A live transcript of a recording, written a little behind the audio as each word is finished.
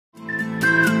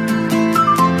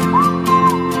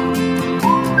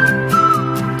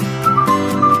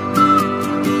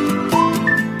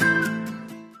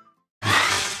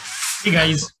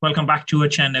guys, welcome back to our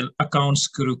channel Accounts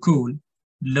Gurukul.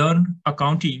 Learn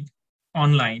accounting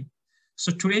online.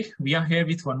 So today we are here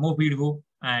with one more video,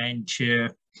 and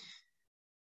the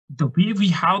way we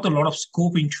have a lot of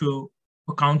scope into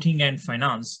accounting and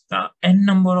finance. The n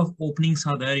number of openings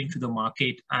are there into the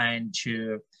market, and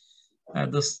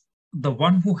the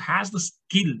one who has the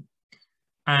skill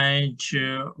and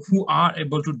who are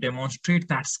able to demonstrate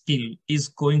that skill is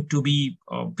going to be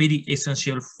very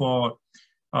essential for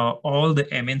all the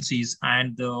MNCs,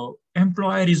 and the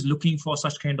employer is looking for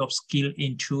such kind of skill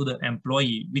into the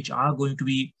employee, which are going to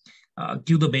be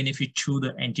give the benefit to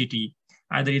the entity.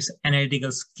 Either it's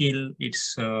analytical skill,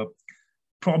 it's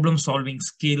problem solving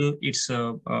skill, it's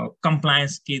a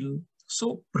compliance skill.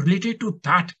 So related to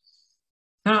that,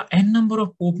 there are n number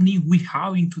of openings we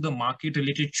have into the market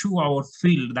related to our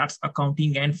field, that's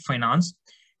accounting and finance.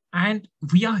 And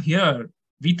we are here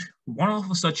with one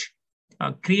of such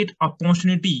great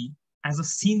opportunity as a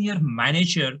senior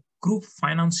manager, group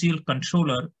financial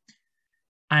controller,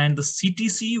 and the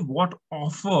CTC what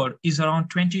offered is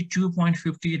around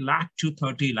 22.50 lakh to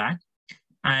 30 lakh.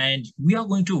 And we are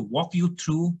going to walk you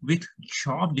through with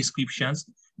job descriptions,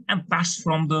 and that's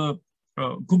from the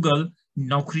Google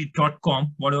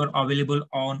Naukri.com, whatever available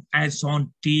on as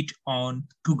on date on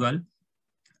Google.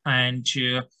 And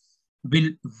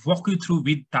we'll walk you through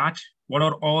with that what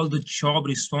are all the job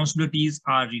responsibilities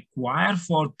are required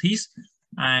for this,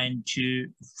 and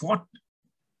what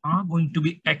are going to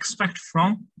be expect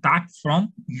from that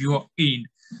from your end.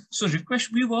 So request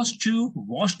viewers to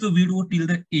watch the video till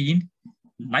the end,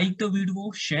 like the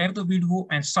video, share the video,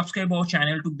 and subscribe our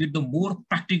channel to get the more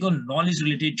practical knowledge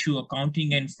related to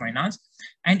accounting and finance.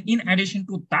 And in addition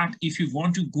to that, if you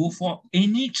want to go for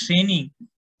any training,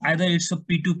 either it's a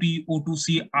P2P,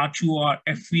 O2C, R2R,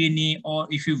 FP&A, or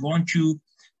if you want to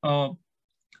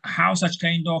have such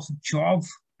kind of job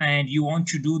and you want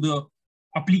to do the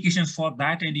applications for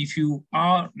that, and if you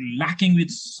are lacking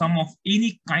with some of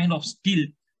any kind of skill,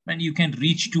 then you can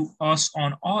reach to us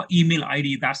on our email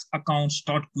ID, that's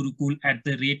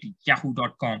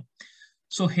accounts.gurukul@yahoo.com.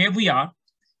 So here we are.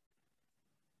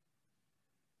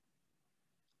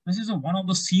 This is one of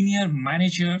the senior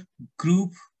manager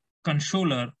group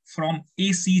controller from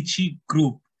ACG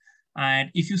Group.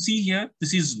 And if you see here,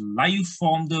 this is live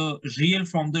from the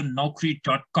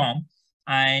Naukri.com,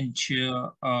 and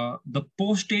the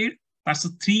posted, that's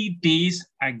 3 days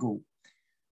ago.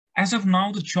 As of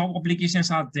now, the job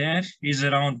applications are there is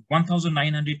around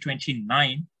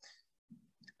 1,929,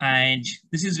 and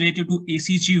this is related to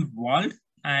ACG World,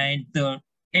 and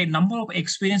a number of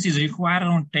experience is required,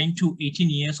 around 10 to 18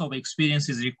 years of experience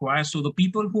is required. So the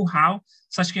people who have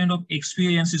such kind of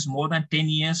experience is more than 10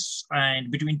 years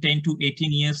and between 10 to 18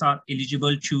 years are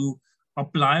eligible to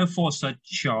apply for such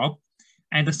job.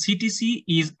 And the CTC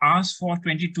is asked for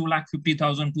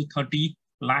 22,50,000 to 30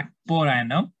 lakh per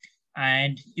annum.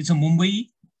 And it's a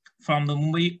Mumbai, from the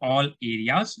Mumbai all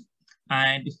areas.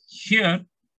 And here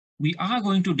we are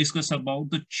going to discuss about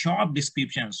the job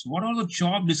descriptions. What are the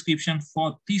job descriptions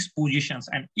for these positions?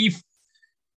 And if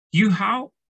you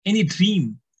have any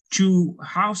dream to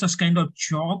have such kind of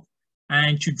job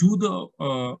and to do the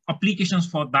applications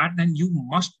for that, then you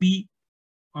must be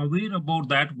aware about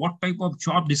that, what type of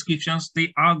job descriptions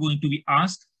they are going to be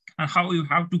asked and how you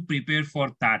have to prepare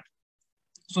for that.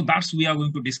 So that's we are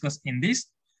going to discuss in this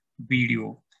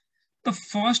video. The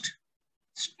first,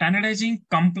 standardizing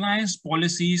compliance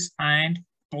policies and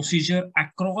procedure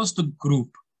across the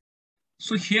group.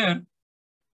 So here,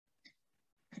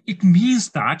 it means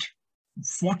that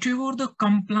whatever the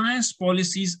compliance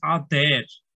policies are there,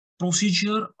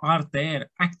 procedure are there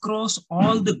across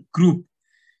all the group,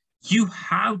 you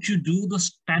have to do the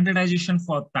standardization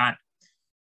for that.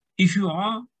 If you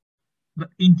are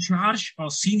in charge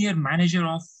or senior manager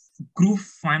of group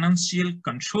financial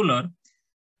controller,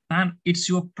 then it's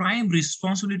your prime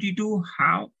responsibility to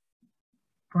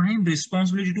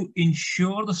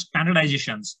ensure the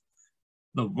standardizations.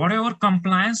 The whatever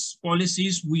compliance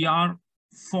policies we are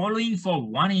following for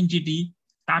one entity,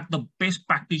 that the best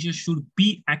practices should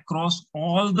be across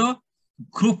all the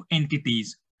group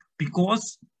entities.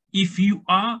 Because if you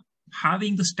are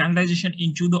having the standardization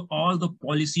into all the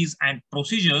policies and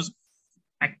procedures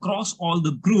across all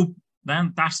the group,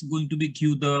 then that's going to be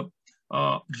give the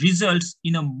results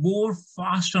in a more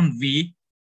faster way,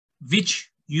 which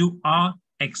you are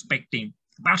expecting.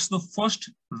 That's the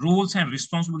first roles and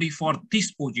responsibility for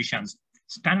these positions,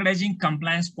 standardizing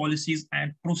compliance policies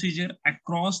and procedure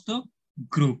across the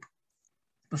group.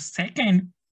 The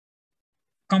second,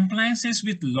 compliances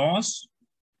with laws,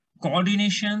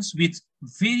 coordinations with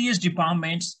various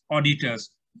departments,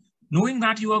 auditors. Knowing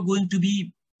that you are going to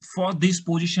be for this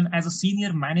position as a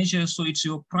senior manager, so it's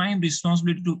your prime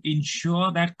responsibility to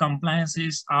ensure that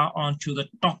compliances are onto the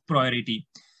top priority.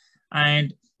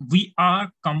 And we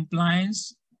are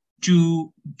compliance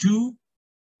to do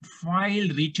file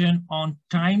return on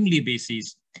timely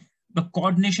basis, the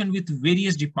coordination with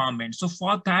various departments. So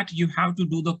for that, you have to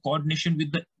do the coordination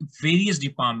with the various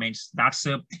departments. That's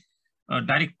a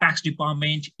direct tax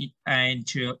department and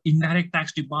indirect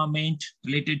tax department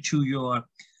related to your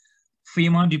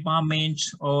FEMA department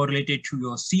or related to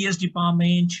your CS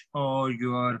department or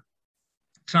your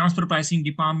transfer pricing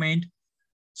department.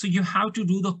 So you have to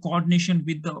do the coordination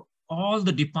with all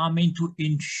the department to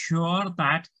ensure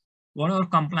that whatever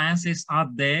compliances are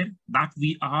there, that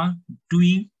we are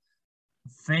doing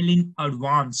well in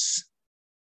advance.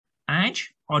 And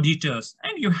auditors,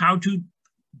 and you have to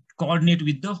coordinate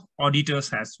with the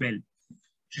auditors as well.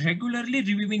 Regularly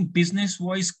reviewing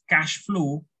business-wise cash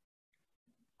flow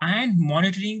and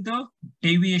monitoring the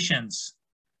deviations.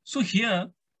 So here,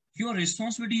 your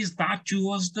responsibility is that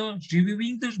towards the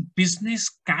reviewing the business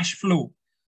cash flow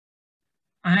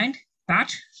and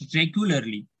that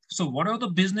regularly. So what are the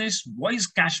business wise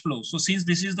cash flow? So since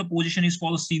this is the position is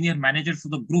for the senior manager for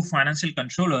the group financial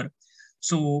controller,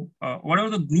 so whatever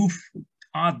the group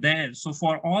are there, so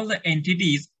for all the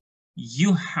entities,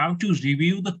 you have to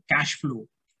review the cash flow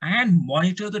and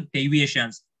monitor the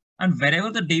deviations. And wherever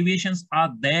the deviations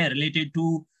are there related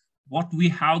to what we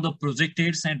have the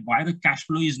projected and why the cash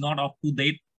flow is not up to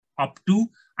date, up to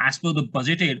as per the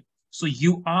budgeted. So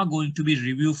you are going to be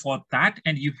review for that,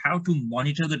 and you have to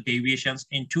monitor the deviations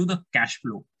into the cash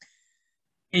flow,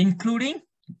 including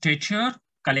debtor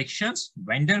collections,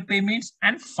 vendor payments,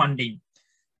 and funding.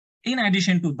 In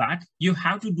addition to that, you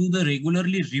have to do the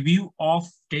regularly review of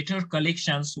debtor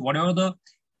collections, whatever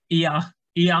the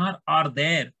AR are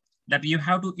there, that you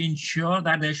have to ensure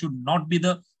that there should not be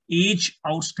the age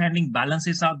outstanding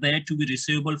balances are there to be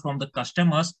receivable from the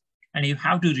customers, and you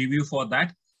have to review for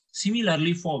that.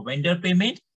 Similarly for vendor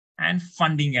payment and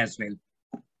funding as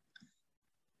well.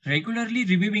 Regularly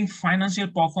reviewing financial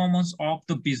performance of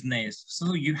the business.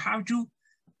 So you have to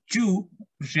do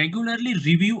regularly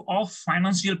review of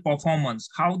financial performance,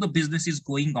 how the business is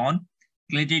going on,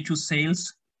 related to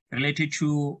sales, related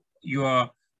to your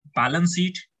balance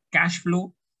sheet, cash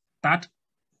flow, that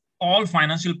all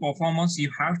financial performance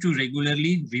you have to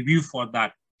regularly review for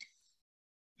that.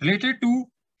 Related to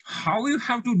how you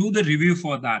have to do the review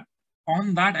for that.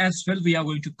 On that as well, we are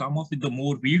going to come up with the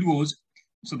more videos.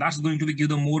 So that's going to give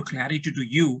the more clarity to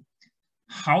you,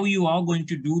 how you are going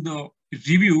to do the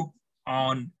review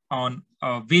on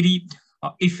a very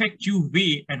effective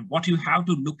way and what you have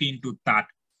to look into that.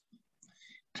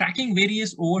 Tracking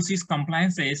various overseas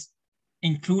compliances,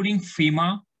 including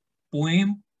FEMA,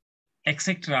 POEM,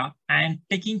 etc., and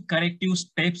taking corrective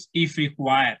steps if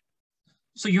required.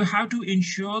 So you have to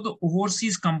ensure the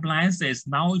overseas compliances.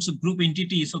 Now it's a group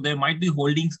entity, so there might be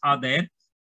holdings are there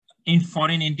in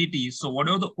foreign entities. So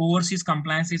whatever the overseas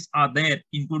compliances are there,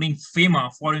 including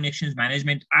FEMA, Foreign Exchange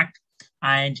Management Act,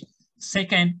 and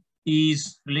second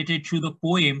is related to the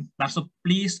POEM, that's a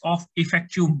place of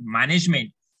effective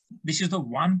management. This is the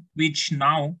one which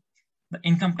now the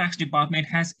income tax department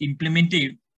has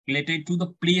implemented related to the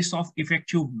place of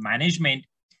effective management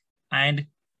and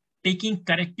taking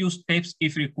corrective steps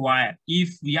if required.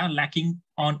 If we are lacking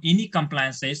on any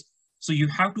compliances, so you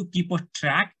have to keep a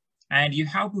track and you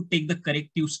have to take the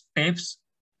corrective steps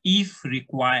if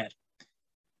required.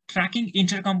 Tracking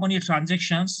intercompany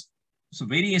transactions, so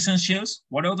very essentials.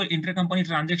 Whatever the intercompany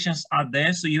transactions are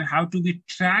there, so you have to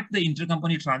track the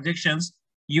intercompany transactions.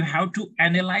 You have to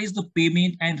analyze the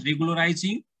payment and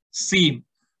regularizing same.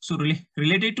 So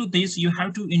related to this, you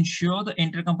have to ensure the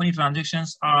intercompany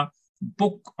transactions are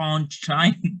booked on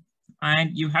time,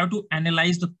 and you have to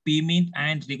analyze the payment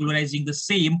and regularizing the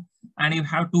same, and you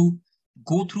have to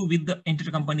go through with the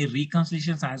intercompany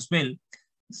reconciliations as well,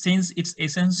 since it's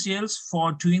essentials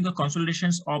for doing the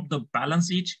consolidations of the balance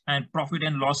sheet and profit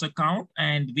and loss account,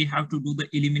 and we have to do the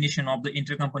elimination of the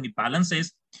intercompany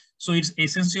balances. So it's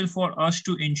essential for us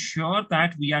to ensure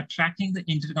that we are tracking the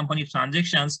intercompany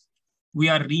transactions, we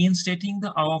are reinstating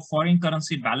our foreign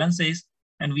currency balances,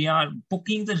 and we are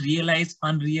booking the realized,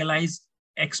 unrealized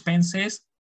expenses,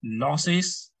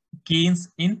 losses, gains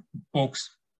in books.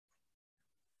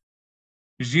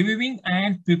 Reviewing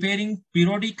and preparing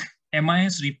periodic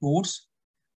MIS reports.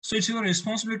 So it's your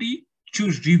responsibility to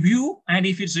review, and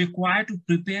if it's required, to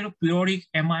prepare periodic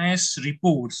MIS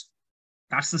reports.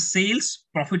 That's the sales,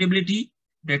 profitability,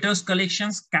 debtors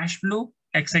collections, cash flow,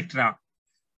 etc.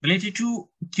 Related to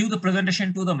give the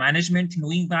presentation to the management,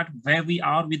 knowing that where we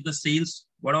are with the sales,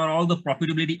 what are all the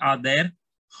profitability are there,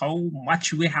 how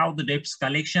much we have the debts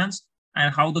collections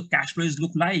and how the cash flows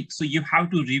look like. So you have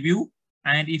to review,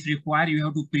 and if required, you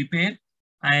have to prepare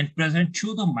and present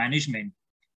to the management.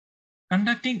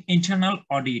 Conducting internal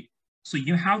audit. So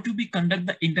you have to conduct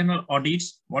the internal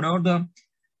audits. Whatever the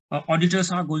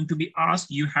auditors are going to be asked,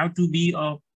 you have to be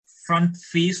a front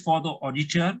face for the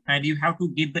auditor, and you have to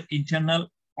get the internal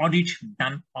audit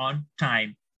done on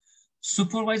time.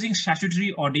 Supervising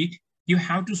statutory audit. You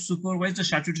have to supervise the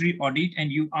statutory audit,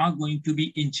 and you are going to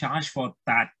be in charge for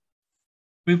that.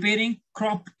 Preparing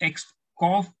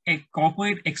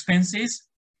corporate expenses,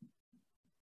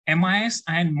 MIS,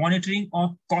 and monitoring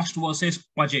of cost versus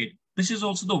budget. This is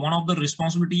also the one of the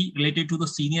responsibility related to the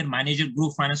senior manager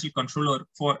group financial controller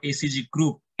for ACG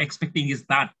group. Expecting is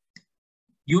that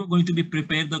you're going to be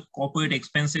prepare the corporate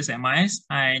expenses, MIS,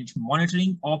 and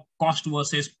monitoring of cost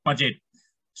versus budget.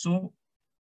 So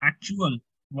actual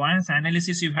variance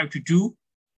analysis you have to do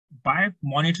by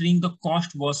monitoring the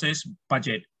cost versus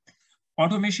budget.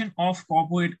 Automation of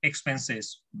corporate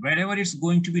expenses. Wherever it's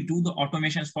going to be do the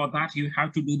automations, for that you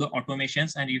have to do the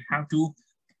automations, and you have to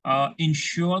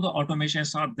ensure the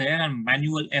automations are there, and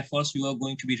manual efforts you are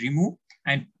going to be removed,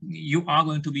 and you are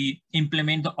going to be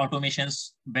implement the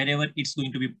automations wherever it's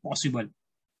going to be possible.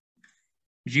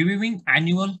 Reviewing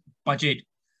annual budget.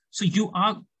 So you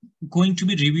are going to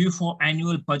be review for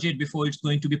annual budget before it's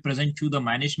going to be present to the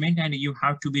management, and you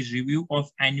have to be review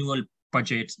of annual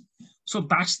budgets. So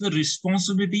that's the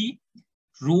responsibility,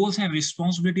 roles and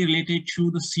responsibility related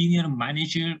to the senior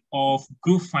manager of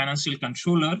group financial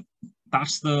controller.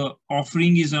 That's the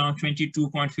offering is around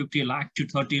 22.50 lakh to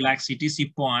 30 lakh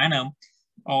CTC per annum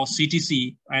or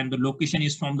CTC, and the location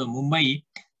is from the Mumbai,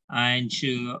 and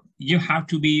you have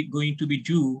to be going to be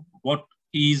do what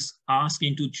is asked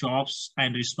into jobs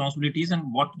and responsibilities, and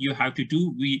what you have to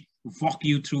do. We walk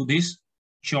you through this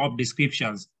job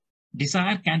descriptions.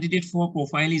 Desired candidate for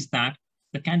profile is that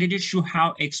the candidate should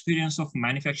have experience of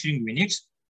manufacturing units.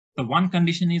 The one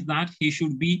condition is that he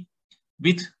should be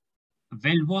with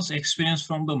well-versed experience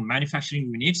from the manufacturing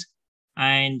units,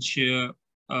 and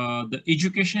the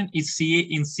education is CA.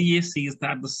 In CA says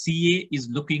that the CA is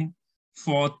looking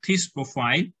for this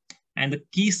profile, and the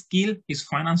key skill is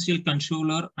financial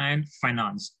controller and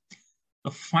finance.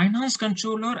 The finance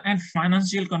controller and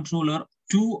financial controller,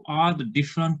 two are the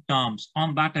different terms.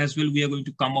 On that as well, we are going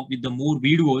to come up with the more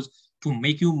videos to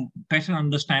make you better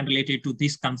understand related to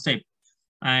this concept.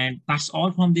 And that's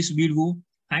all from this video.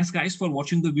 Thanks guys for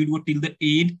watching the video till the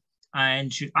end.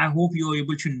 And I hope you are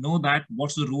able to know that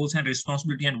what's the roles and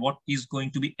responsibility and what is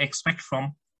going to be expect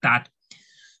from that.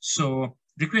 So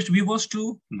request viewers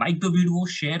to like the video,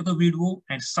 share the video,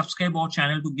 and subscribe our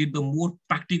channel to get the more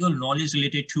practical knowledge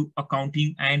related to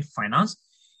accounting and finance.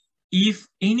 If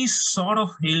any sort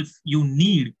of help you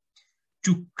need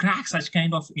to crack such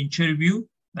kind of interview,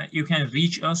 that you can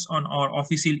reach us on our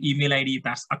official email ID,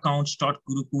 that's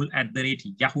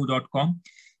accounts.gurukul@yahoo.com.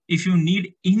 If you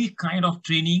need any kind of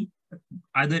training,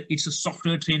 either it's a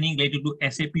software training related to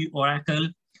SAP, Oracle,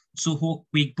 Zoho,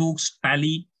 QuickBooks,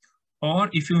 Tally, or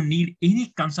if you need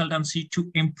any consultancy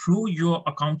to improve your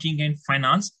accounting and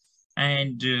finance,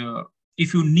 and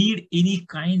if you need any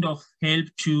kind of help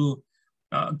to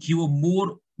give a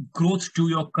more growth to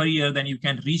your career, then you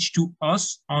can reach to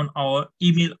us on our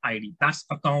email ID. That's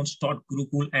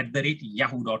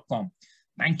accounts.gurukul@yahoo.com.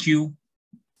 Thank you.